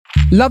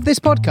Love this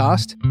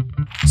podcast?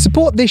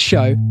 Support this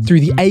show through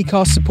the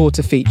Acast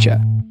supporter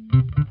feature.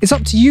 It's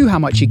up to you how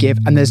much you give,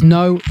 and there's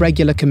no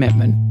regular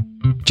commitment.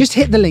 Just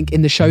hit the link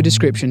in the show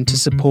description to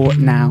support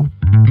now.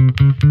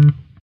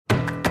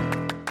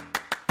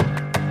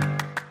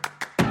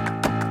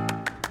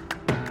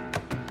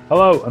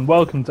 Hello and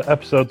welcome to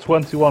episode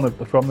 21 of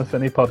the From the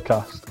Finney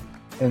podcast.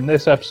 In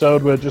this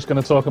episode we're just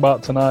going to talk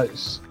about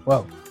tonight's,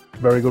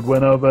 very good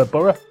win over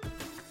Borough.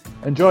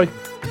 Enjoy.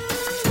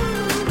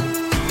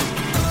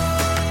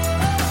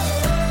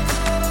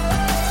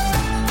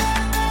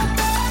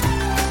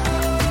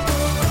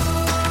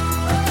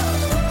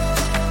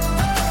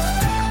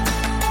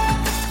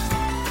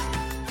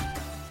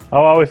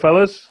 How are we,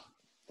 fellas?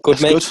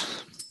 Good, mate.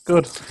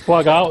 Good.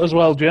 Flag out as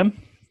well,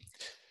 Jim.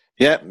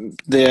 Yeah,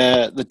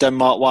 the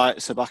Denmark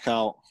Whites are back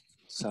out,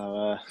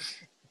 so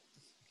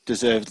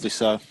deservedly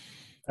so.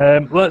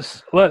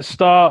 Let's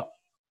start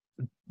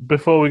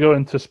before we go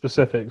into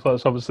specifics.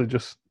 Let's obviously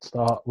just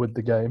start with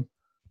the game.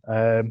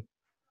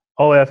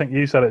 Ollie, I think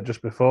you said it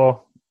just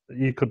before.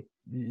 You could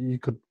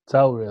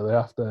tell really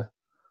after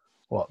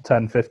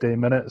 10, 15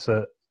 minutes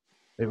that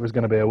it was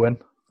going to be a win.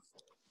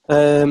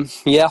 I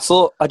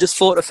just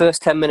thought the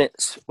first 10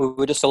 minutes we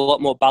were just a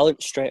lot more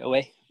balanced straight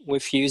away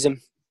with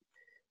Hewson.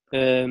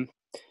 And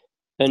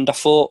I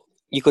thought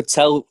you could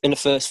tell in the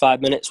first 5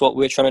 minutes what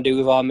we were trying to do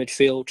with our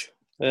midfield,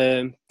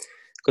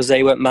 because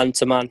they went man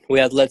to man. We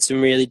had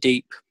Ledson really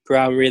deep,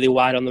 Brown really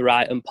wide on the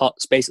right, and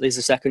Potts basically as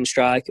the second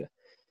striker.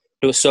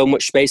 There was so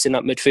much space in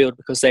that midfield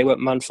because they went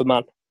man for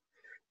man.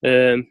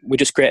 We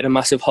just created a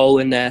massive hole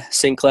in there.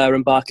 Sinclair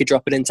and Barkey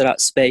dropping into that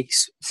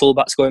space,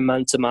 fullbacks going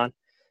man to man,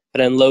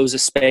 and then loads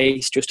of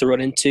space just to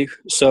run into.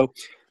 So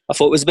I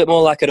thought it was a bit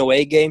more like an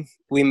away game.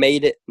 We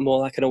made it more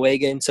like an away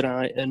game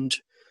tonight, and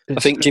I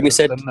think Jimmy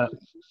said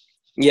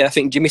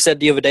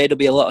the other day there'll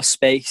be a lot of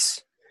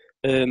space,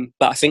 but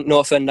I think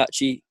Northend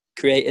actually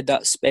created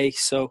that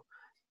space. So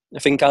I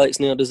think Alex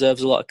Neil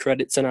deserves a lot of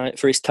credit tonight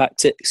for his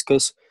tactics,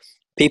 because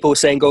people were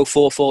saying go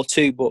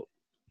 4-4-2, but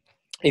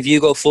if you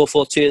go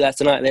 4-4-2 there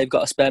tonight, they've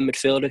got a spare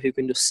midfielder who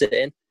can just sit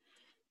in.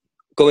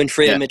 Going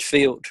free in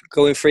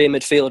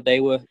midfield,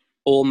 they were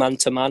all man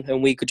to man,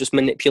 and we could just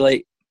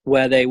manipulate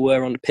where they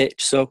were on the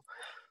pitch. So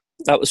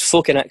that was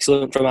fucking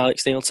excellent from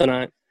Alex Neil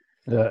tonight.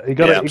 Yeah, he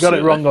got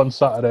it wrong on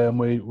Saturday, and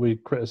we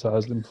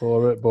criticised him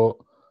for it, but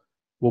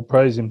we'll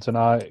praise him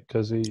tonight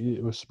because he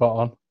was spot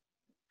on.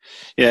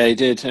 Yeah, he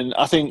did, and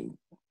I think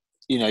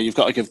you've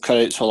got to give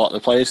credit to a lot of the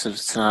players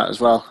tonight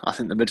as well. I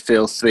think the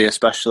midfield three,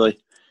 especially,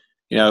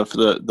 for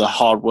the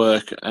hard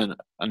work and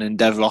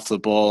endeavour off the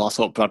ball. I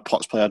thought Brad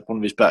Potts had one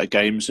of his better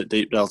games at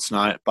Deepdale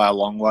tonight by a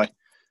long way.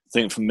 I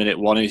think from minute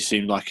one he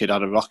seemed like he'd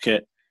had a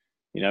rocket.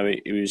 He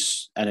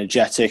was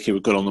energetic. He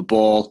was good on the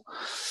ball.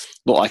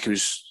 Looked like he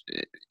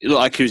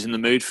was in the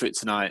mood for it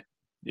tonight.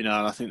 And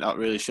I think that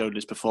really showed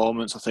his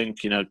performance. I think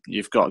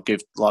you've got to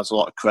give lads a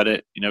lot of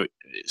credit.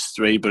 It's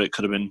 3, but it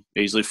could have been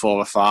easily 4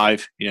 or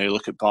 5. You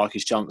look at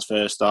Parky's chance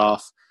first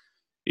half.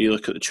 You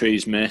look at the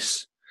Trees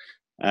miss.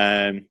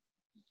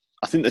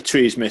 I think the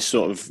Trees miss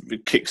sort of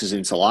kicks us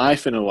into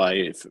life in a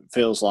way. It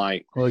feels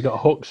like he got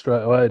hooked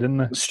straight away,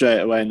 didn't he? Straight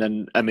away, and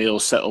then Emil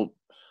set up.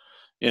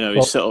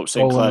 He set up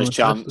Sinclair's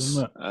chance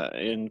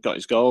and got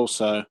his goal.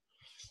 So,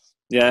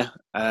 yeah,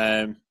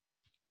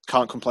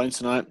 can't complain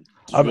tonight.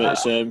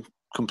 It's a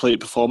complete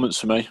performance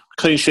for me.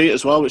 Clean sheet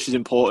as well, which is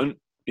important.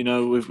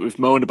 We've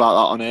moaned about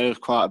that on here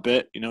quite a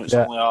bit. It's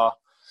only our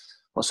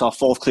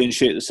 4th clean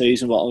sheet of the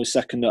season, but only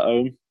 2nd at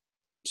home.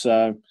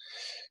 So,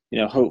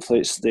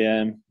 hopefully it's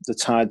the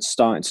tide's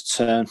starting to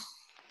turn.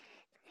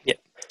 Yeah,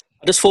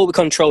 I just thought we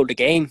controlled the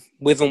game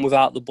with and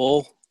without the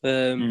ball.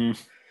 And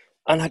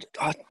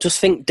I just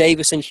think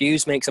Davis and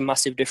Hughes makes a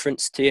massive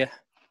difference to you.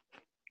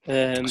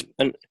 And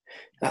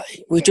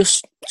we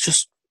just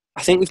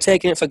I think we've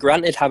taken it for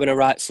granted having a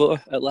right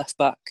footer at left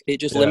back.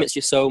 It just limits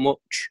you so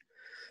much.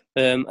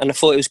 And I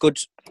thought it was good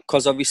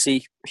because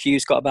obviously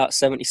Hughes got about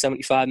 70,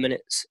 75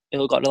 minutes.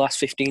 Hill got the last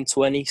 15,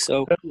 20.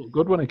 So it looked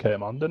good when he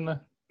came on, didn't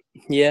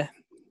he? Yeah,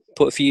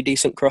 put a few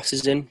decent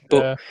crosses in.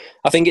 But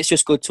I think it's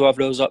just good to have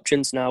those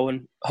options now,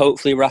 and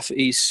hopefully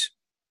Rafferty's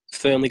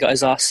firmly got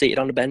his arse seated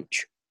on the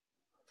bench.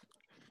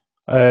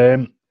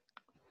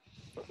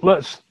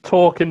 Let's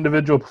talk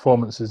individual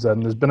performances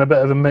then. There's been a bit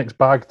of a mixed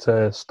bag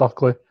to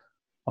Stockley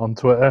on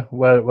Twitter.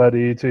 Where do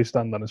you two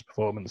stand on his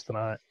performance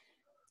tonight?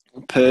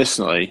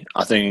 Personally,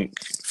 I think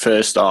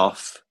first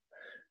off,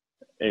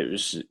 it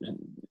was,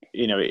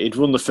 he'd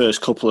won the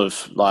first couple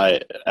of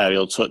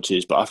aerial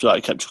touches, but after that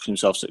he kept chucking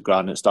himself to the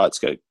ground and it started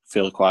to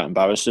feel quite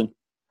embarrassing.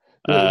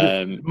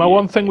 My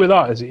one thing with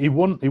that is he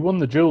won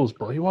the duels,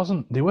 but they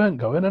weren't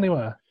going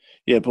anywhere.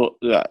 Yeah, but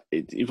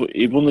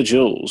he won the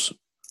duels,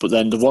 but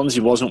then the ones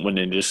he wasn't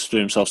winning, he just threw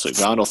himself to the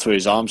ground or threw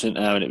his arms in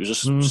there, and it was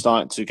just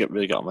starting to get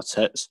on my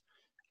tits.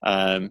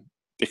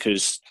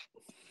 Because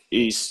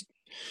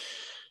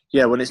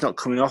when it's not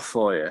coming off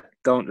for you,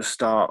 don't just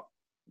start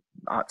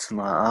acting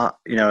like that.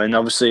 And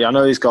obviously I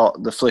know he's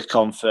got the flick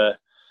on for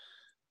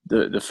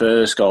the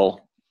first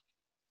goal,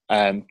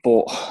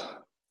 but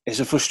it's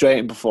a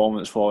frustrating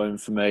performance for him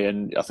for me,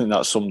 and I think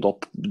that's summed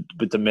up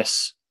with the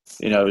miss,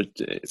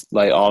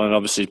 late on, and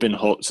obviously he's been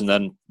hooked, and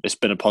then it's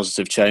been a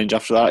positive change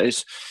after that.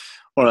 It's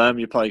one of them,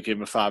 you probably give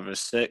him a 5 or a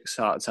 6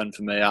 out of 10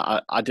 for me.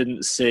 I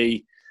didn't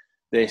see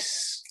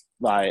this,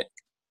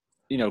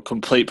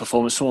 complete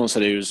performance. Someone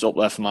said he was up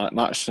there for man at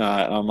match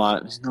tonight, and I'm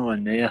like, there's nowhere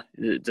near.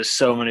 There's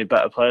so many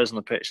better players on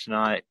the pitch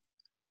tonight,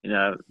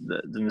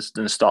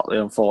 than Stockley,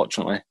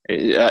 unfortunately.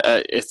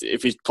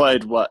 If he's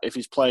played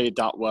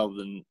that well,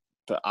 then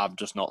I've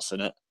just not seen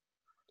it.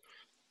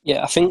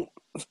 Yeah, I think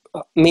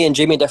me and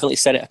Jimmy definitely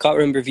said it. I can't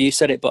remember if you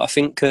said it, but I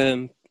think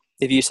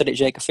if you said it,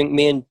 Jake, I think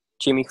me and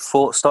Jimmy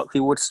thought Stockley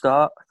would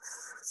start.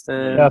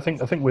 Yeah, I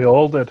think we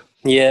all did.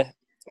 Yeah,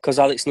 because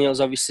Alex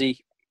Neil's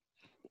obviously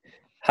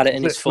had it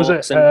in his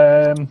thoughts.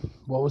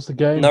 What was the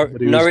game?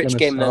 Norwich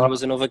game. Then there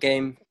was another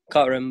game.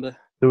 Can't remember.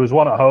 There was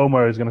one at home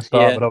where he was going to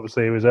start, but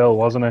obviously he was ill,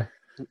 wasn't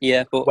he?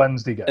 Yeah, but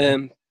Wednesday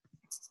game.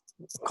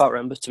 Can't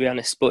remember, to be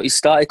honest. But he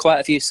started quite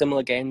a few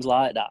similar games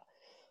like that,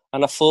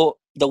 and I thought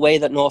the way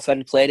that North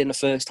End played in the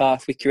first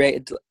half, we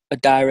created a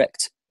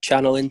direct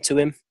channel into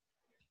him.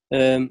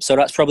 So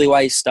that's probably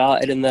why he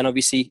started, and then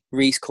obviously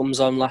Reece comes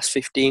on last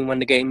 15 when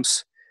the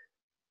game's,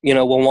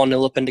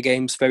 1-0 up and the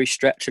game's very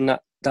stretched, and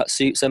that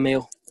suits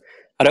Emile.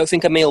 I don't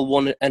think Emile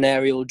won an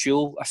aerial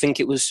duel. I think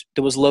there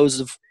was loads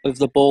of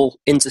the ball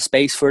into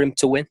space for him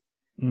to win,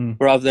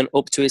 rather than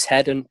up to his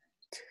head. And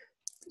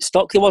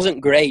Stockley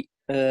wasn't great.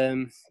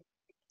 I've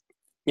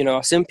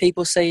seen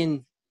people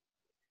saying,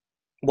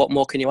 what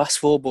more can you ask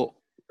for? But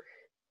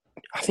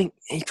I think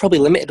he probably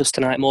limited us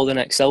tonight more than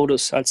excelled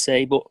us, I'd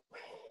say. But,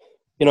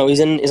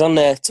 he's on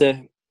there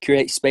to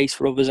create space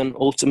for others, and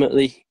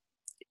ultimately,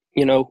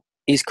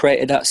 he's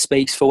created that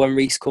space for when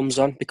Reece comes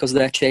on because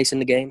they're chasing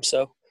the game.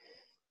 So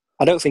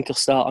I don't think he'll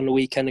start on the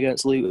weekend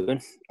against Luton.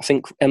 I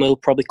think Emile will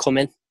probably come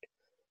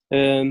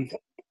in.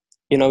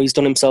 He's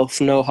done himself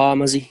no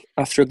harm, has he?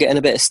 After getting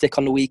a bit of stick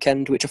on the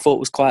weekend, which I thought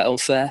was quite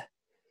unfair.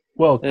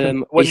 Well,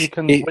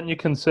 when you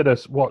consider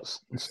what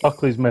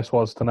Stockley's miss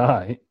was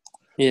tonight,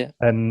 yeah,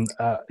 and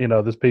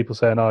there's people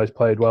saying, he's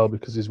played well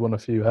because he's won a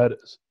few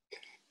headers.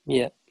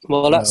 Yeah,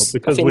 well,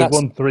 because we've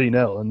won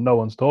 3-0 and no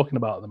one's talking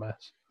about the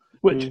mess,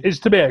 which is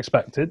to be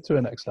expected to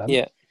an extent.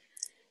 Yeah.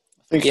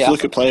 I think if you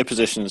look at player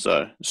positions,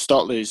 though,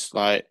 Stockley's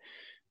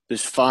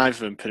there's 5 of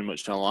them pretty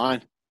much on the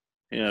line.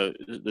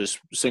 There's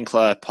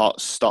Sinclair,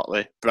 Potts,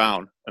 Stockley,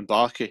 Brown, and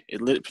Barkey.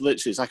 It literally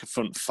is like a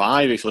front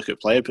 5 if you look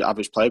at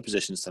average player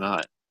positions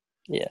tonight.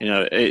 Yeah.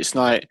 It's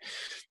like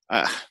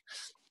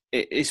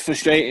it's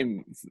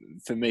frustrating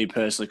for me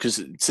personally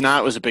because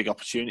tonight was a big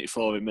opportunity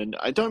for him, and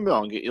I don't get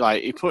me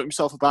wrong, he put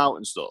himself about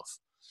and stuff,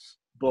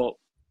 but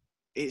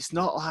it's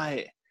not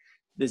like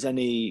there's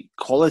any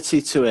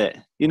quality to it.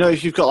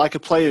 If you've got a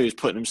player who's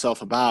putting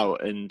himself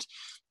about and,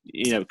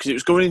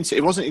 because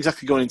it wasn't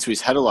exactly going into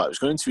his head a lot, it was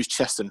going into his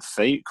chest and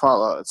feet quite a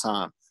lot of the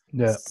time.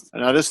 Yeah.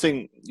 And I just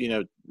think,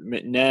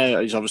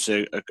 Nair is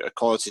obviously a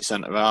quality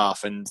centre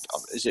half, and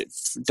is it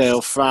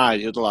Dale Fry,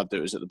 the other lad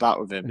that was at the back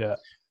with him,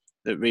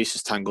 that Reece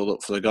has tangled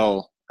up for the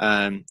goal.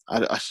 I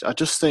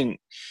just think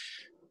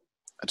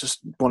I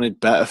just wanted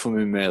better from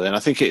him, really. And I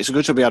think it's a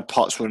good job he had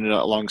Potts running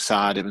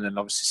alongside him, and then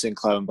obviously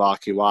Sinclair and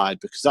Barkey wide,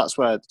 because that's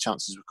where the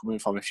chances were coming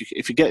from.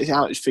 If you get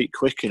out his feet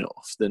quick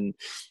enough, then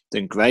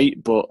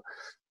great. But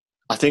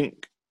I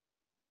think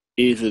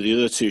either of the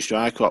other 2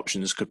 striker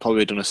options could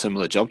probably have done a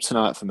similar job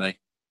tonight for me.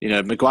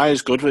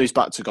 Maguire's good when he's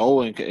back to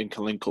goal and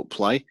can link up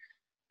play.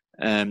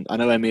 I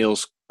know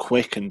Emile's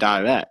quick and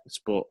direct,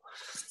 but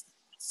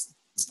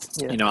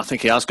I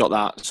think he has got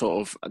that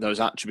sort of those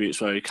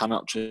attributes where he can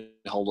actually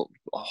hold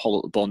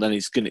up the ball, and then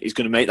he's going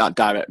to make that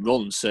direct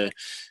run to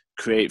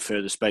create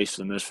further space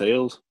for the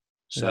midfield.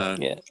 So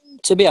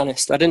to be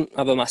honest, I didn't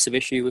have a massive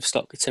issue with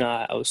Stockley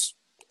tonight. I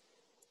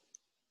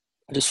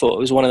just thought it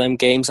was one of them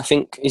games. I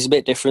think he's a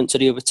bit different to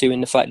the other 2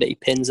 in the fact that he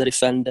pins a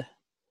defender.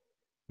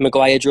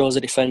 Maguire draws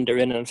a defender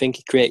in, and I think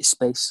he creates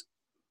space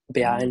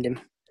behind him.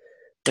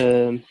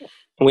 And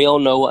we all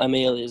know what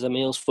Emile is.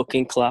 Emile's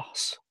fucking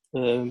class.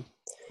 I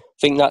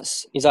think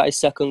he's at his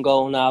 2nd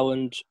goal now,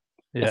 and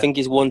I think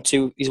he's won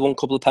a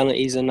couple of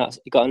penalties, and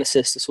he got an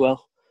assist as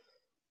well.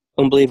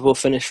 Unbelievable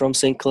finish from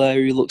Sinclair,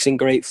 who looks in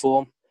great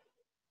form.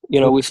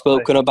 We've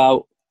spoken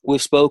about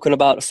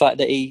the fact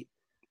that he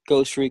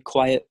goes through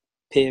quiet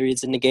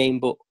periods in the game,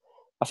 but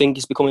I think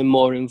he's becoming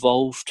more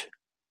involved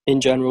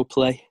in general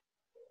play.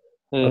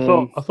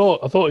 I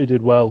thought he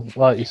did well,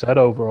 like you said,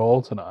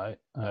 overall tonight.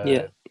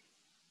 I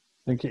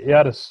think he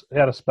had a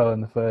spell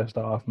in the first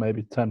half,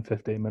 maybe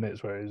 10-15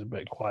 minutes where he was a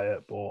bit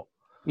quiet, but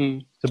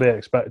to be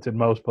expected.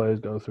 Most players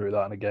go through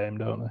that in a game,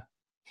 don't they?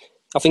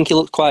 I think he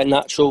looked quite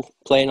natural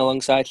playing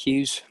alongside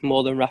Hughes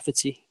more than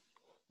Rafferty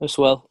as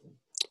well.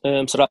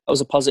 So that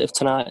was a positive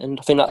tonight, and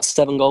I think that's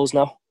 7 goals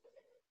now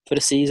for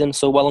the season,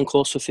 so well on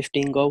course for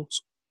 15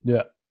 goals.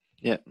 Yeah.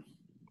 So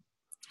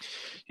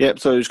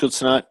it was good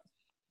tonight.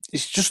 He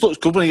just looks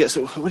good when he gets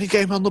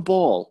him on the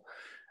ball,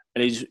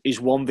 and he's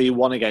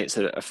 1v1 against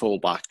a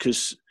fullback,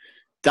 because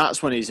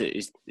that's when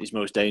he's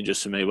most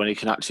dangerous for me, when he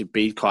can actually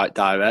be quite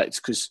direct,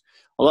 because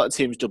a lot of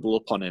teams double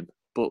up on him,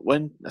 But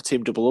when a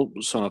team double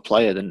ups on a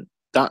player, then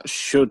that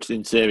should,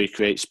 in theory,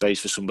 create space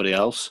for somebody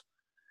else.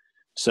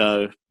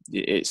 So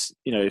it's,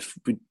 there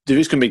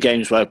is going to be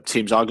games where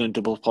teams are going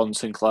to double up on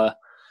Sinclair,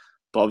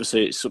 but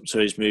obviously it's up to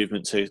his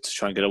movement to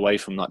try and get away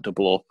from that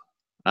double up,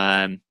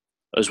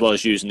 as well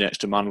as using the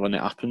extra man when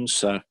it happens.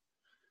 So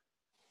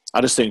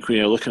I just think,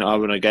 looking at our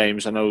run of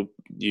games, I know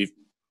you've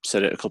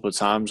said it a couple of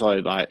times,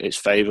 like it's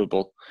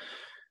favourable.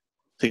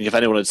 I think if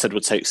anyone had said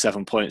we'd take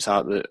 7 points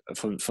out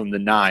from the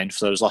 9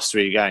 for those last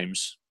 3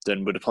 games,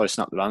 then we'd have probably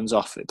snapped their hands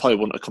off. It probably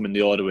wouldn't have come in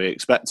the order we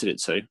expected it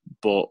to,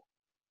 but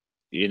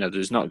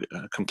there's not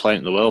a complaint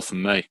in the world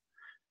from me.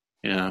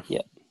 Yeah.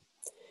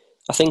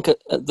 I think at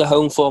the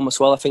home form as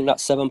well, I think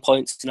that's 7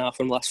 points now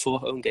from the last 4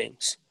 home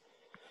games.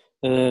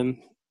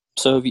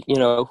 So,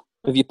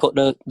 if you put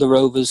the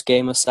Rovers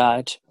game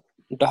aside,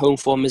 the home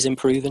form is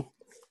improving.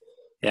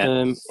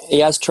 Yeah.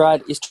 He's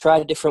tried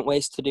different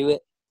ways to do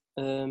it,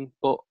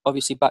 but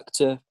obviously back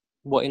to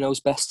what he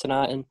knows best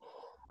tonight. And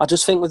I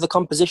just think with the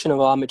composition of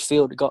our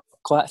midfield, we've got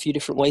quite a few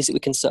different ways that we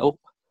can set up.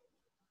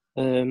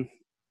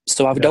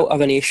 So I don't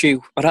have any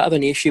issue. I don't have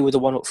any issue with the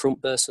one up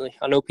front personally.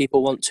 I know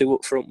people want 2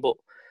 up front, but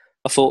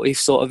I thought he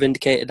sort of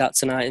indicated that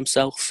tonight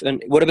himself.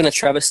 And it would have been a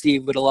travesty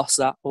if we'd have lost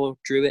that or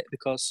drew it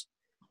because,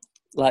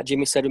 like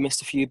Jimmy said, we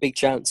missed a few big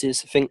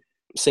chances. I think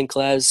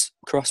Sinclair's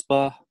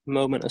crossbar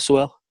moment as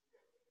well.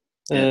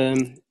 Yeah.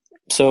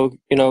 So,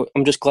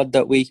 I'm just glad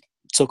that we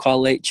took our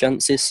late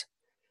chances.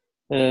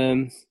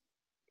 And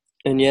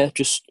yeah,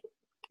 just,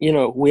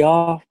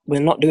 we're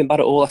not doing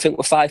bad at all. I think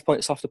we're 5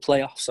 points off the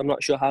playoffs. I'm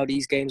not sure how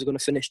these games are going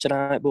to finish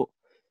tonight, but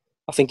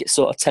I think it's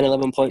sort of 10,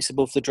 11 points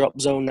above the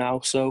drop zone now.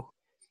 So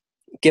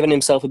giving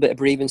himself a bit of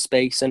breathing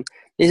space. And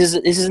this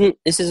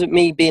isn't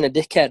me being a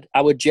dickhead.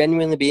 I would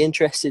genuinely be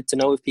interested to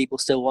know if people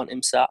still want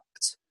him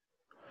sacked.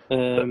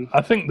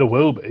 I think there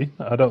will be.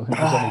 I don't think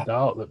there's any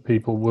doubt that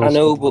people will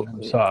want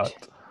him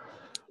sacked.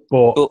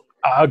 But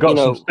I got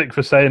some stick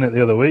for saying it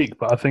the other week,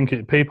 but I think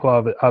people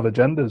have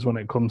agendas when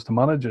it comes to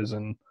managers,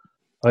 and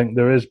I think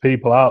there is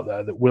people out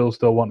there that will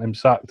still want him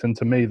sacked, and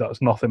to me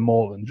that's nothing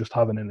more than just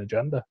having an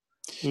agenda.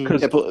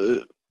 Because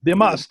the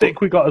amount of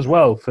stick we got as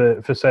well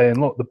for saying,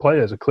 look, the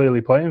players are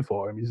clearly playing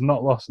for him. He's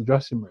not lost the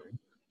dressing room.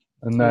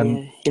 And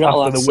then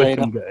after the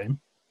Wickham game,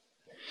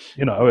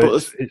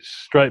 it's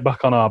straight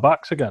back on our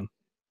backs again.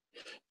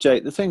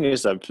 Jake, the thing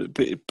is, though,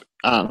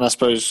 and I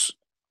suppose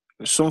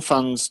some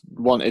fans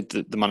wanted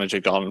the manager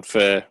gone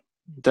for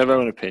their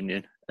own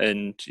opinion,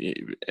 and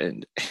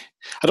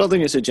I don't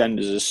think it's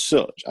agendas as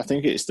such. I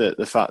think it's the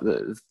fact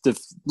that they've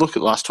look at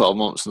the last 12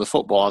 months and the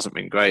football hasn't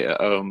been great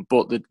at home,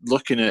 but they're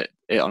looking at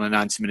it on a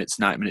 90-minute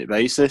to 90-minute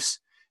basis.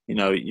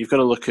 You've got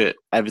to look at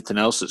everything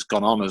else that's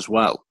gone on as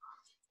well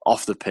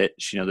off the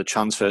pitch. The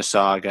transfer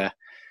saga.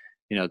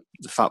 The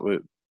fact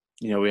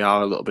we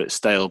are a little bit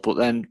stale, but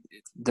then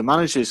the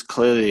manager is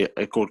clearly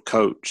a good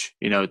coach.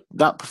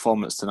 That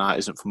performance tonight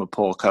isn't from a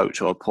poor coach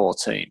or a poor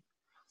team.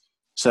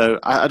 So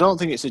I don't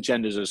think it's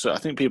agendas. So I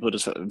think people are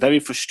just very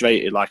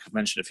frustrated, like I've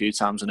mentioned a few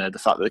times on here, the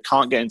fact that they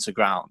can't get into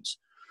grounds.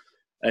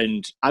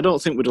 And I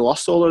don't think we'd have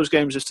lost all those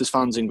games if there's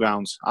fans in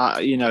grounds.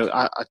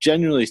 I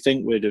genuinely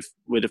think we'd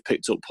have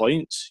picked up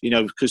points.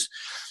 Because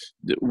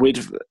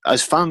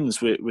as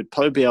fans we'd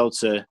probably be able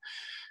to,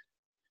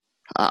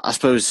 I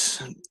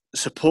suppose,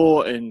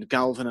 support and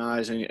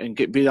galvanise and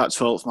be that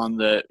 12th man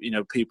that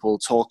people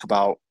talk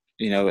about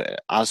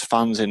as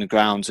fans in the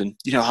grounds. And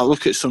I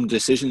look at some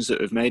decisions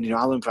that we've made.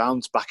 Alan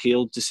Brown's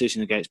backheel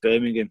decision against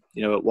Birmingham,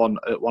 at one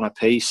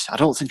apiece. I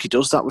don't think he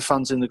does that with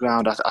fans in the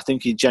ground. I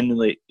think he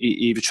genuinely he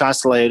either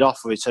tries to lay it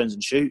off or he turns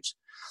and shoots.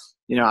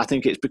 I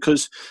think it's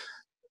because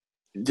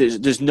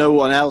there's no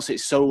one else.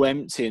 It's so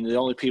empty, and the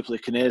only people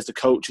who can hear is the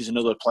coaches and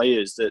other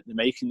players that they're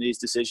making these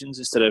decisions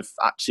instead of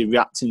actually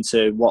reacting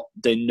to what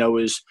they know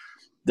is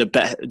the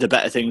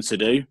better thing to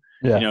do.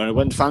 Yeah. And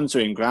when fans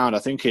are in ground, I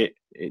think it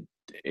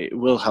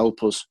will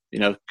help us.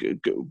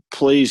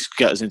 Please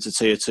get us into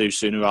Tier 2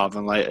 sooner rather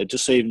than later.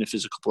 Just even if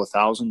there's a couple of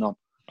thousand on.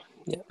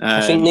 Yeah.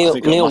 I think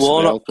Neil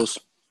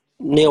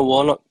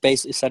Warnock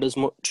basically said as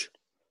much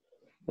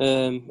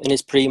in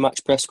his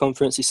pre-match press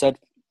conference. He said,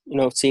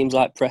 teams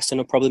like Preston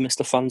will probably miss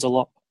the fans a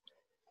lot.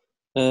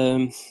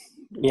 And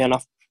I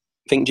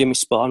think Jimmy's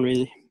spot on,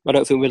 really. I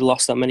don't think we'd have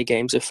lost that many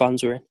games if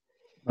fans were in.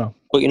 No.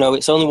 But,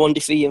 it's only 1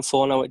 defeat in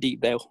 4 now at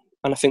Deepdale.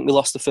 And I think we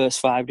lost the first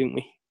 5, didn't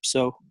we?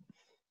 So,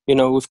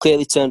 we've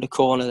clearly turned a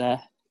corner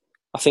there.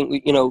 I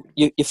think, your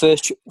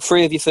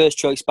 3 of your first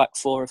choice back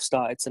 4 have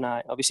started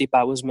tonight. Obviously,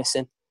 Bauer's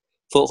missing.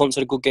 Thought Hunt's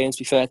had a good game, to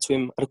be fair to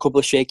him. Had a couple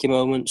of shaky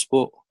moments,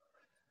 but,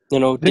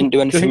 didn't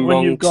do anything wrong.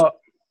 When you've got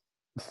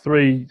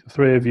three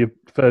of your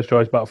first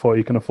choice back 4,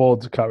 you can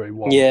afford to carry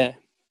 1. Yeah.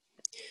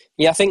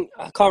 Yeah, I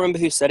can't remember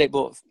who said it,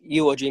 but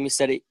you or Jimmy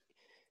said it.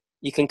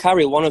 You can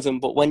carry one of them,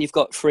 but when you've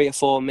got 3 or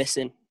 4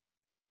 missing,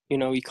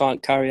 you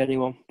can't carry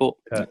anyone. But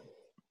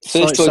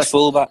first choice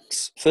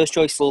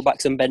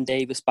fullbacks and Ben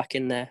Davis back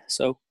in there.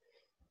 So,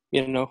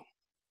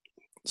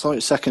 It's like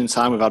the second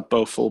time we've had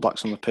both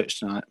fullbacks on the pitch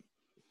tonight.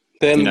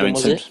 Birmingham,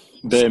 was it?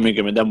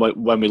 Birmingham, and then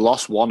when we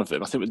lost one of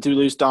them, I think, did we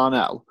lose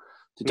Darnell?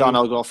 Did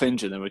Darnell go off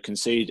injured and we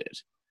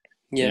conceded?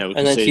 Yeah, we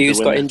and then conceded Hughes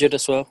the got winner. injured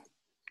as well.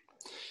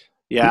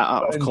 Yeah,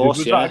 of course.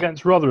 Was Yeah. that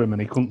against Rotherham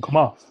and he couldn't come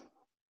off?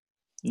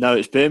 No,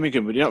 it's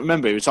Birmingham. But you don't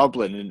remember he was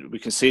hobbling and we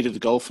conceded the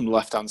goal from the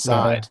left-hand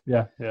side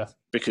Yeah.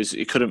 because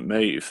he couldn't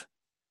move.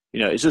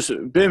 It's just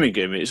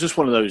Birmingham. It's just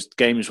one of those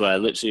games where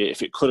literally,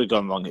 if it could have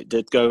gone wrong, it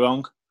did go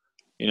wrong.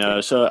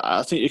 So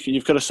I think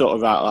you've got to sort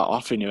of write that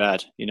off in your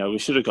head. We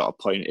should have got a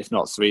point, if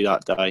not 3,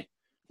 that day.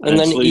 And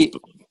then you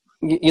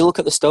look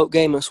at the Stoke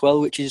game as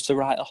well, which is to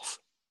write off.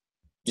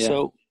 Yeah.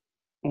 So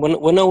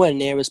we're nowhere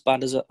near as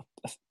bad as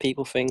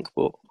people think,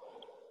 but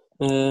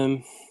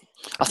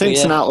I think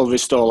tonight will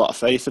restore a lot of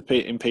faith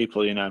in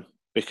people,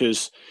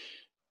 because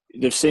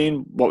they've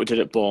seen what we did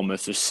at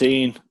Bournemouth. They've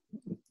seen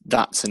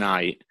that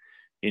tonight.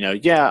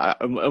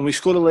 And we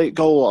scored a late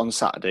goal on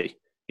Saturday.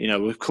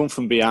 We've come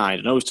from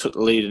behind. I know we took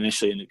the lead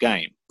initially in the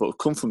game, but we've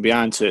come from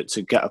behind to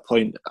get a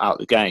point out of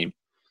the game.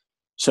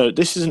 So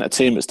this isn't a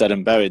team that's dead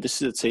and buried. This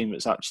is a team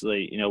that's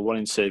actually,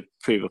 wanting to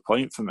prove a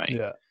point for me.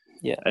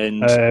 Yeah.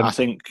 And I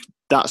think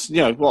that's,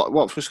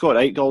 what we scored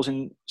 8 goals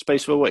in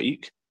space of a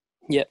week.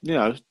 Yeah.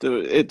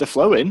 They're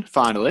flowing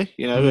finally,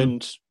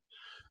 and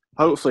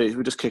hopefully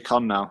we just kick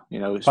on now.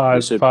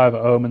 Five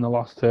at home in the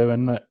last 2,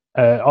 isn't it?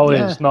 Ollie,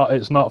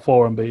 it's not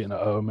 4 unbeaten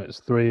at home. It's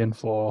 3 and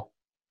 4.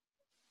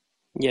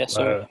 Yeah,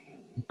 so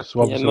because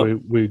obviously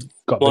we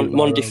got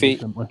one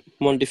defeat,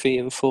 1 defeat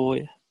and 4.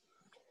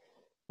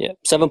 Yeah,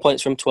 7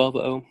 points from 12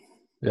 at home.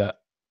 Yeah,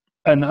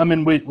 and I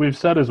mean we've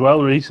said as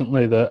well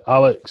recently that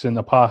Alex in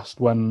the past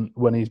when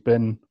he's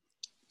been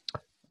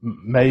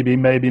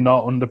maybe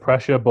not under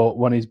pressure, but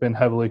when he's been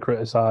heavily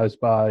criticised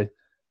by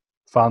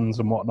fans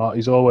and whatnot,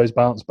 he's always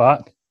bounced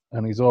back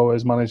and he's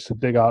always managed to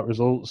dig out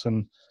results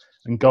and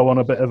go on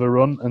a bit of a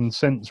run. And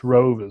since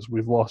Rovers,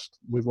 we've lost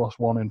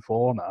 1 in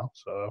 4 now.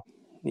 So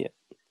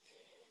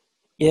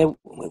yeah,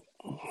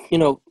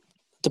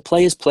 the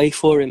players play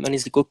for him, and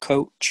he's a good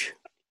coach.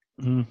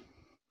 In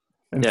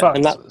fact,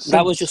 and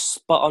that was just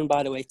spot on.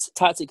 By the way,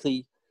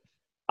 tactically,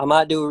 I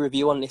might do a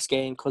review on this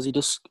game because he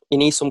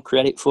needs some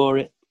credit for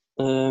it.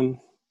 It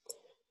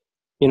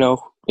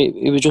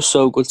was just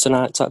so good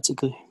tonight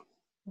tactically.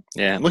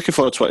 Yeah, I'm looking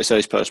forward to what he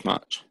says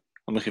post-match.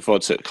 I'm looking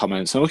forward to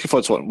comments. I'm looking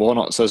forward to what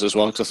Warnock says as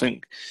well, because I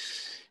think,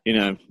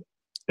 he'll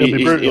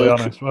be brutally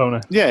honest,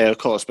 won't he? Yeah, of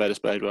course, a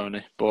spade, won't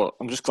he? But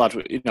I'm just glad,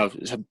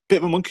 it's a bit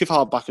of a monkey off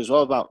our back as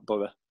well about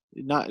Borough.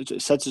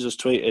 Seds has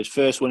just tweeted,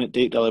 first win at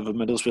Deepdale over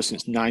Middlesbrough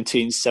since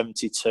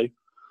 1972.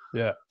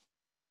 Yeah.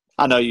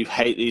 I know you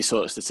hate these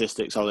sort of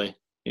statistics, Ollie.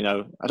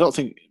 I don't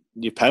think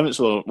your parents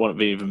won't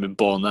have even been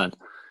born then.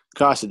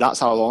 Christ, that's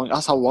how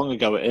long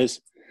ago it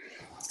is.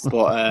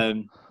 But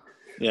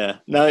yeah,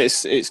 no,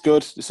 it's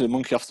good. It's a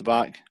monkey off the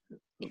back.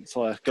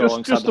 So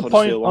just a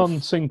point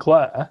on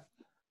Sinclair.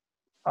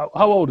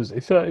 How old is he?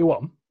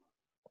 31.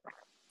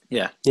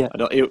 Yeah.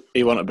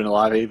 He won't have been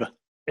alive either.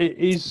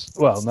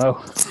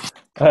 No,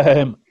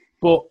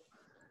 but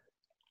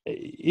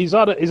he's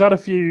had a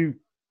few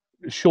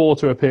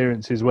shorter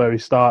appearances where he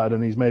started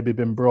and he's maybe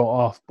been brought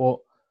off, but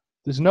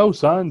there's no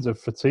signs of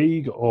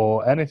fatigue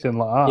or anything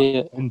like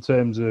that in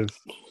terms of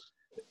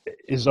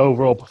his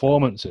overall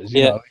performances.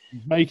 You know,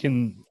 he's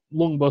making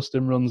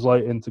lung-busting runs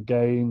late into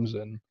games,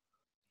 and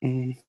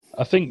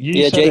I think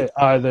you said it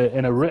either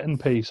in a written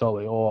piece,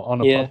 Ollie, or on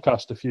a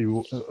podcast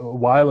a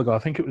while ago. I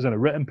think it was in a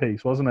written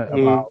piece, wasn't it,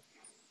 about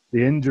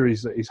the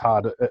injuries that he's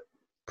had at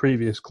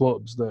previous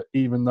clubs, that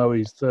even though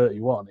he's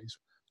 31,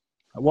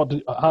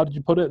 how did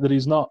you put it? That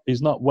he's not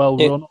well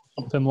run or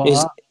something like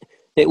that?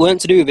 It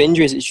weren't to do with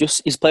injuries. It's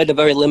just he's played a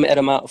very limited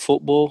amount of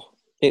football.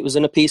 It was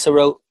in a piece I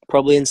wrote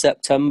probably in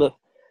September.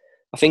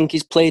 I think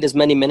he's played as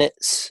many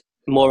minutes,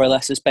 more or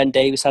less, as Ben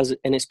Davies has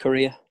in his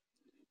career.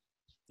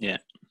 Yeah.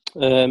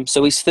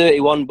 So he's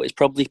 31, but he's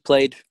probably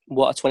played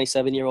what a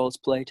 27-year-old's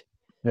played.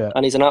 Yeah.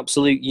 And he's an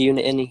absolute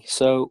unit, isn't he?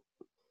 So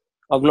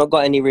I've not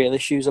got any real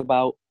issues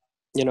about,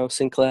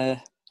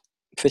 Sinclair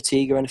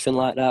fatigue or anything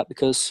like that,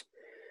 because,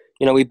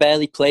 he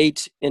barely played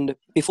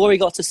before he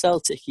got to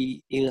Celtic.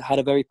 He had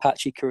a very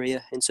patchy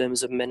career in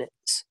terms of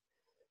minutes.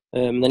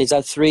 Then he's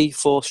had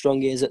 3-4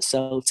 strong years at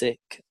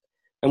Celtic,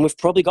 and we've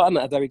probably got him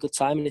at a very good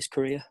time in his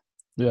career.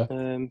 Yeah.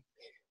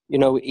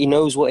 He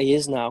knows what he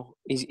is now.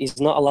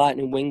 He's not a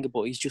lightning winger,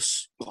 but he's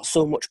just got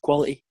so much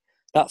quality.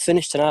 That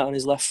finish tonight on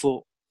his left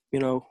foot,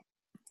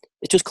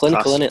 it's just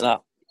clinical, isn't it,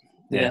 that?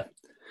 Yeah.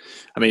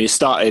 I mean, he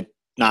started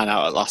 9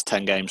 out of the last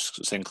 10 games,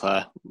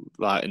 Sinclair,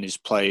 right, and he's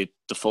played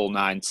the full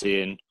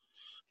 90 in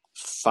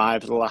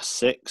 5 of the last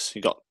 6.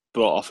 He got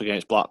brought off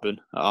against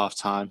Blackburn at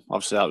half-time.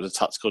 Obviously, that was a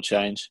tactical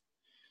change.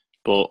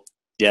 But,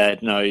 yeah,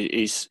 no,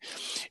 he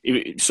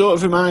sort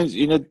of reminds,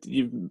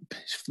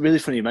 it's really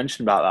funny you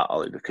mentioned about that,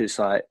 Ollie, because,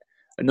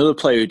 another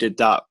player who did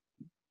that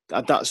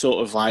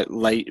sort of,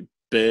 late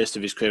burst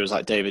of his career was,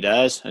 David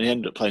Ayres, and he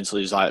ended up playing until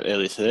he was,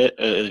 early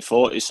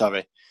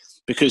 40s,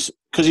 because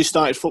he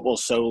started football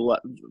so,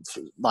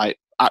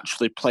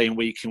 actually playing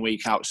week in,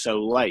 week out so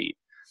late,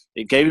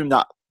 it gave him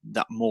that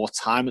more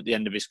time at the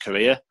end of his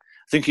career.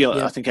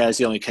 I think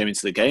Ayres only came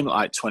into the game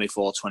at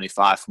 24,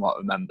 25 from what I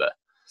remember.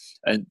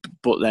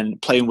 But then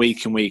playing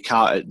week in, week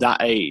out at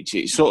that age,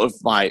 it sort of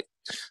like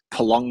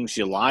prolongs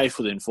your life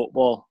within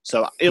football.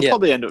 So he'll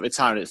probably end up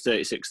retiring at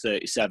 36,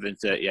 37,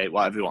 38,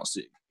 whatever he wants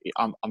to.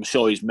 I'm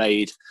sure he's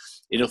made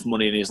enough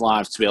money in his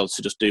life to be able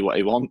to just do what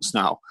he wants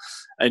now.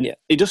 And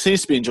he just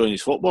seems to be enjoying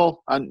his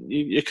football, and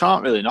you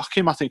can't really knock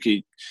him. I think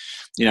he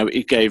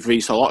gave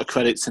Reece a lot of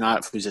credit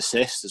tonight for his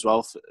assist as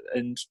well.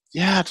 And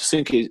I just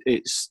think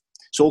it's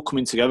all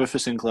coming together for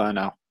Sinclair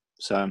now.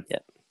 So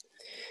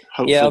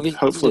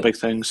hopefully big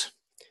things.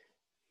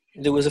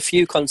 There was a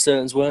few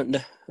concerns, weren't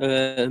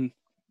there?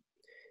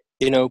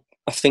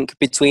 I think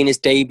between his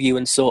debut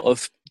and sort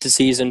of this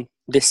season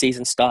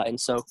starting,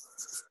 so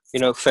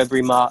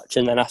February, March,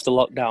 and then after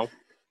lockdown,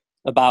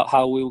 about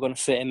how we were going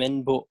to fit him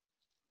in. But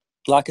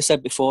like I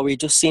said before, he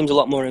just seems a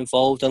lot more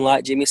involved, and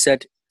like Jimmy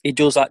said, he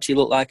does actually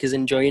look like he's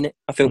enjoying it.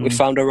 I think we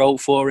found a role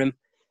for him,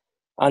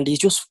 and he's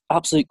just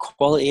absolute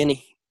quality, isn't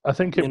he? I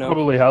think it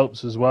probably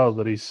helps as well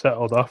that he's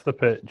settled off the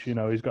pitch.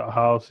 He's got a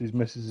house, his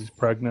missus is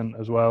pregnant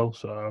as well,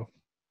 so...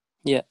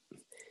 Yeah,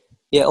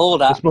 all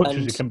that. As much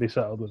as you can be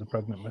settled with a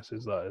pregnant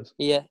missus, that is.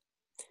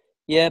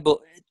 Yeah, but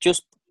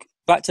just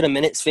back to the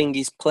minutes thing,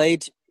 he's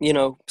played,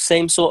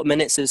 same sort of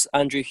minutes as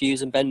Andrew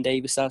Hughes and Ben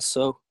Davies has,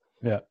 so...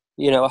 Yeah.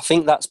 I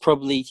think that's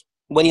probably...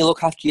 When you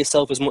look after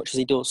yourself as much as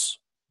he does,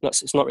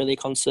 it's not really a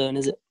concern,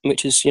 is it?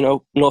 Which is,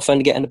 North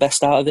End getting the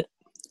best out of it.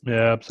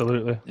 Yeah,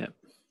 absolutely. Yeah.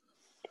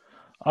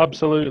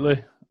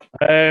 Absolutely.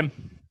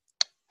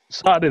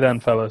 Saturday then,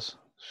 fellas.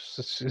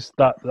 It's just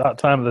that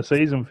time of the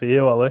season for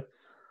you, Ollie.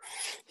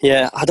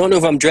 Yeah, I don't know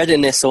if I'm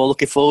dreading this or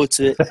looking forward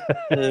to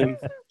it.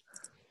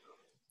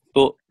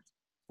 But,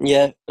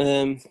 yeah,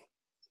 going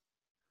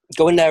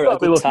there at a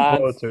good time. Looking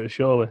forward to it,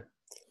 surely.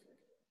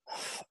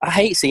 I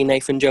hate seeing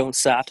Nathan Jones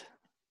sad.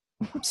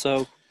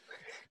 So,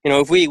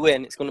 if we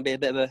win, it's going to be a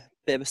bit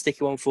of a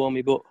sticky one for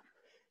me. But,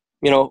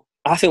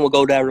 I think we'll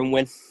go there and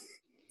win.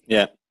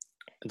 Yeah.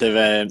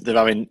 They're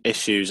having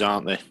issues,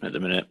 aren't they, at the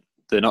minute?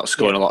 They're not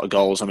scoring a lot of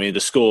goals. I mean, they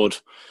scored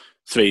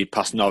 3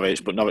 past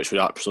Norwich, but Norwich were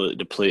absolutely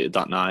depleted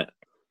that night.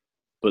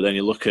 But then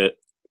you look at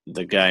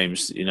the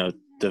games,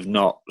 they've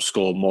not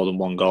scored more than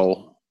 1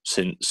 goal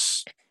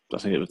since, I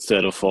think it was the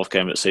 3rd or 4th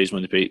game of the season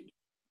when they beat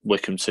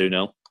Wickham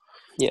 2-0.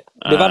 Yeah.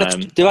 They've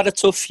had a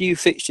tough few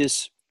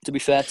fixtures, to be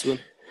fair to them,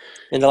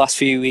 in the last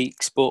few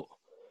weeks. But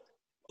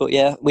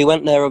yeah, we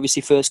went there,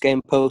 obviously, first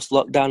game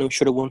post-lockdown, and we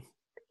should have won.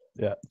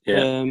 Yeah.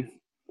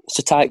 It's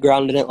a tight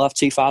ground, and it'll have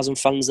 2,000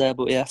 fans there.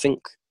 But yeah, I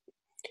think,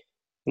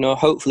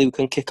 hopefully we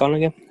can kick on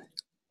again.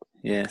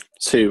 Yeah,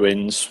 2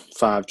 wins,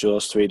 5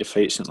 draws, 3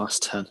 defeats in the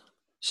last 10.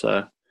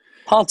 So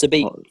hard to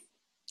beat.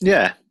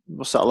 Yeah,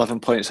 what's that? 11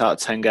 points out of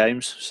 10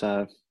 games.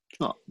 So it's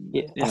not.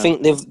 Yeah, I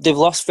think they've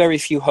lost very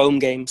few home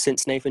games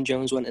since Nathan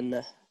Jones went in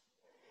there.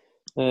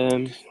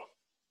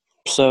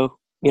 So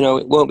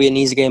it won't be an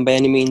easy game by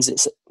any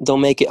means. They'll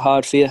make it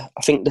hard for you.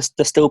 I think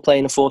they're still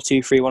playing a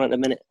 4-2-3-1 at the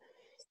minute.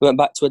 We went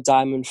back to a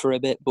diamond for a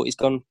bit, but he's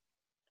gone,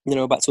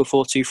 back to a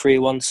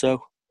 4-2-3-1.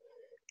 So,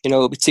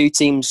 it'll be 2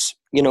 teams.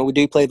 We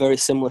do play very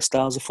similar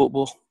styles of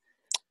football.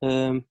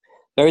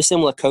 Very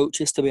similar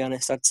coaches, to be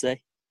honest, I'd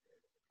say.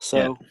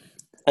 So,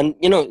 and,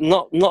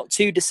 not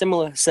too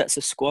dissimilar sets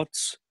of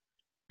squads.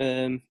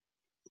 Both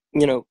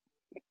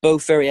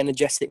very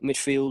energetic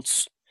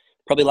midfields,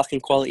 probably lacking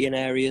quality in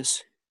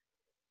areas.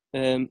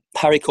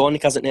 Harry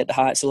Cornick hasn't hit the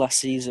heights of last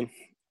season,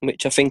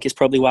 which I think is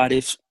probably why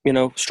they've,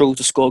 struggled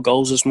to score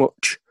goals as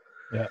much.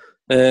 Yeah.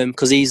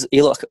 Because he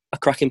looked a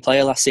cracking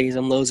player last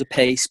season, loads of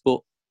pace,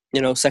 but,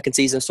 second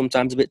season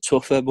sometimes a bit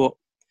tougher. But,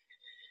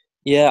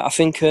 yeah, I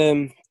think,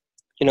 we'll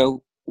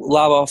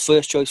have our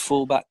first choice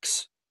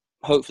fullbacks,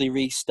 hopefully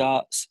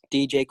restarts.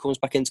 DJ comes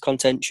back into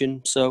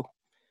contention, so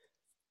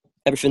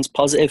everything's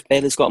positive.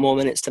 Bailey's got more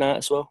minutes tonight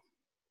as well.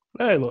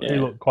 Yeah, he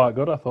looked quite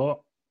good, I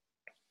thought.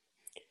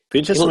 Be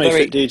interesting to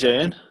fit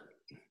DJ in.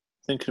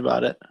 Thinking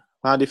about it.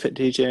 How do you fit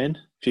DJ in?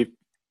 He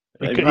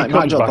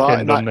might drop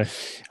Barkley, doesn't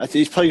he?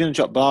 He's probably going to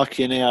drop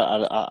Barkley in here.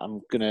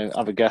 I'm going to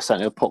have a guess that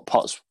he'll put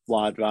Potts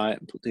wide right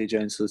and put DJ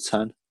into the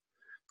 10.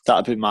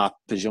 That'd be my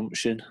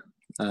presumption.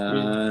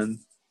 Yeah.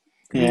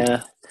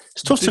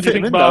 It's tough to fit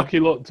him in,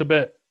 Barkley looked a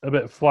bit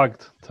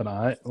flagged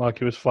tonight, like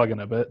he was flagging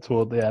a bit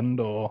toward the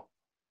end, or?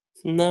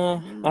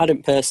 No, I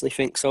didn't personally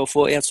think so. I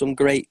thought he had some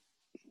great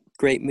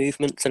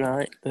movement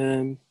tonight.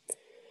 I'm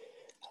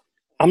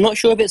not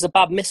sure if it's a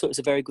bad miss or it's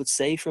a very good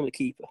save from the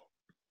keeper.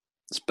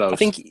 It's both. I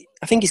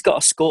think he's got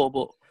a score,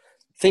 but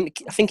I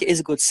think it is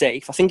a good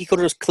save. I think he could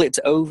have just clipped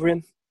it over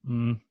him.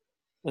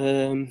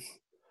 It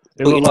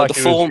looked like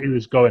he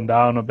was going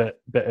down a bit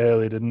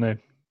early, didn't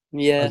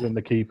he? Yeah. As in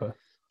the keeper.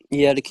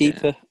 Yeah, the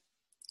keeper. Yeah.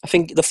 I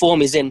think the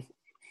form is in.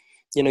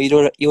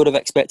 You would have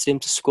expected him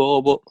to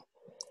score, but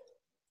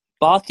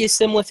Barkley is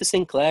similar to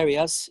Sinclair. He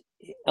has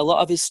a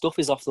lot of his stuff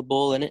is off the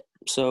ball, innit?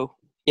 So,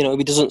 if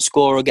he doesn't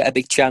score or get a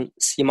big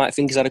chance, you might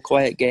think he's had a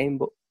quiet game,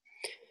 but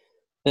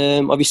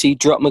obviously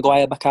drop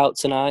Maguire back out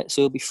tonight,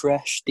 so he'll be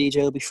fresh. DJ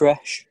will be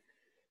fresh.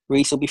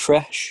 Reece will be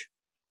fresh.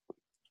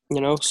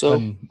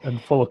 So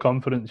and full of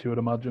confidence, you would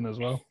imagine as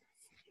well.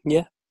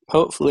 Yeah,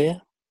 hopefully, yeah.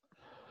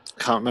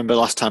 Can't remember the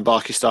last time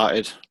Barkey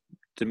started.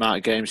 The amount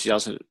of games he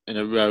has in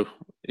a row.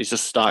 He's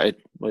just started.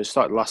 Well, he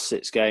started the last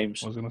 6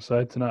 games. I was going to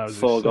say tonight was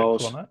 4 his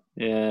goals. 6th, wasn't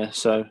it? Yeah,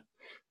 so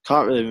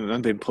can't really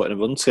remember him putting a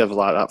run together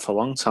like that for a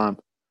long time.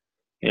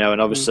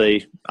 And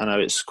obviously I know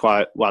it's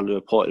quite widely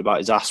reported about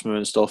his asthma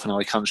and stuff and how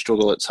he can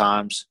struggle at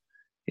times.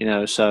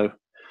 So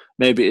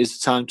maybe it is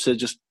the time to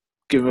just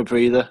give him a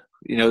breather.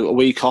 A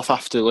week off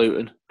after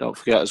Luton, don't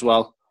forget as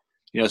well.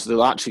 So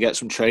they'll actually get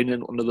some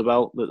training under the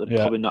belt that they've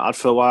probably not had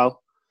for a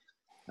while.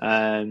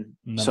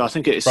 So I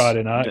think it's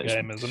Friday night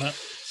game, isn't it?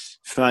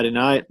 Friday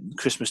night,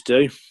 Christmas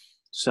do.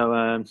 So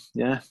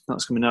that's going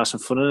to be nice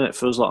and fun, isn't it?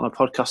 Feels like on a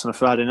podcast on a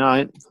Friday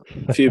night,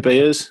 a few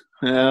beers,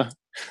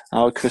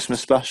 our Christmas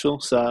special.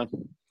 So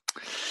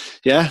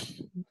I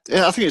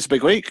think it's a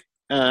big week.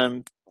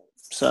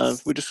 So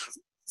we just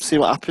see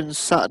what happens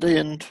Saturday,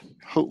 and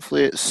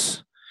hopefully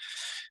if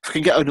we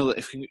can get another,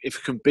 if we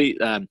can beat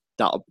them,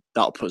 that'll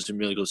put us in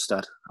really good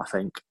stead. I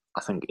think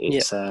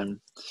it's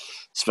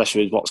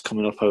especially with what's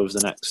coming up over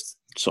the next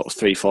sort of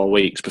 3-4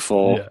 weeks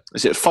before. Yeah.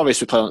 Is it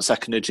Forest we play on the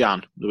 2nd of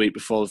Jan, the week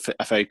before the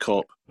FA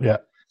Cup? Yeah.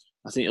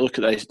 I think you look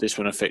at this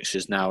run of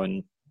fixtures now,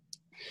 and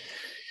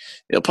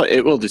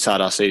it will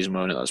decide our season,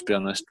 won't it? Let's be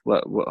honest,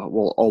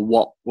 or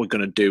what we're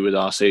going to do with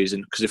our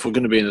season. Because if we're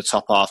going to be in the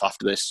top half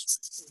after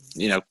this,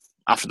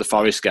 after the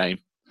Forest game,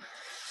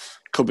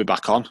 could be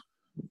back on.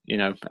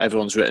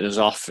 Everyone's written us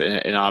off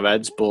in our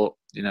heads, but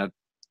the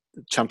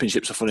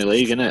Championship's a funny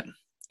league, isn't it?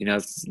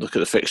 Look at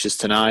the fixtures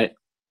tonight.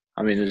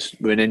 I mean,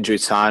 we're in injury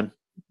time.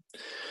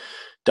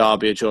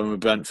 Derby are joining with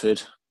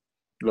Brentford.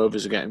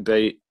 Rovers are getting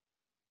beat.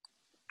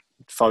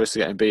 Forest are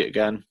getting beat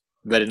again.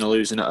 Reading are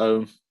losing at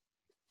home.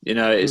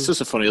 It's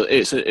just a funny.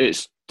 It's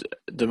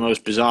the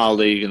most bizarre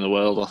league in the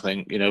world, I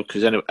think.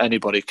 Because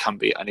anybody can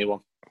beat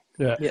anyone.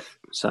 Yeah.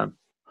 So,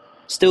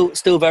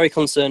 still very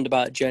concerned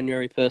about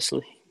January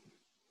personally.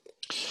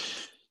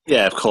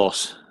 Yeah, of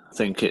course. I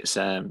think it's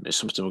something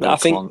we're going to. I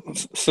think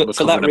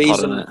for that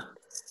reason.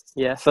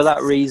 Yeah, for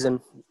that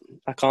reason,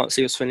 I can't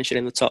see us finishing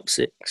in the top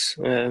 6.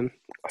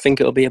 I think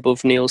it'll be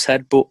above Neil's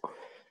head, but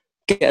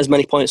get as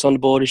many points on the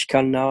board as you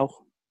can now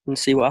and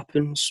see what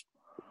happens.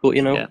 But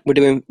we're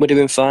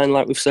doing fine,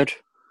 like we've said.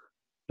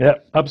 Yeah,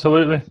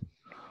 absolutely.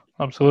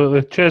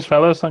 Cheers,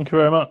 fellas. Thank you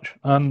very much,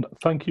 and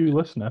thank you,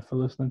 listener, for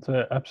listening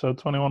to episode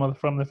 21 of the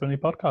From the Finney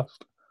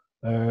podcast.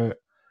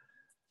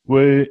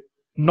 We're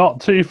not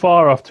too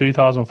far off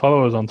 2,000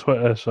 followers on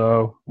Twitter,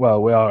 so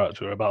we are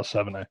actually about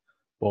 70,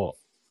 but.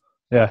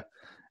 Yeah,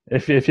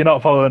 if you're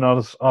not following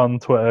us on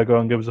Twitter, go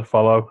and give us a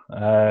follow.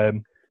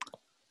 And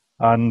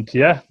thank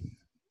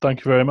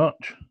you very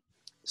much.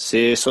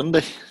 See you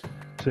Sunday.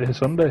 See you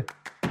Sunday.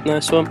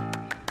 Nice one.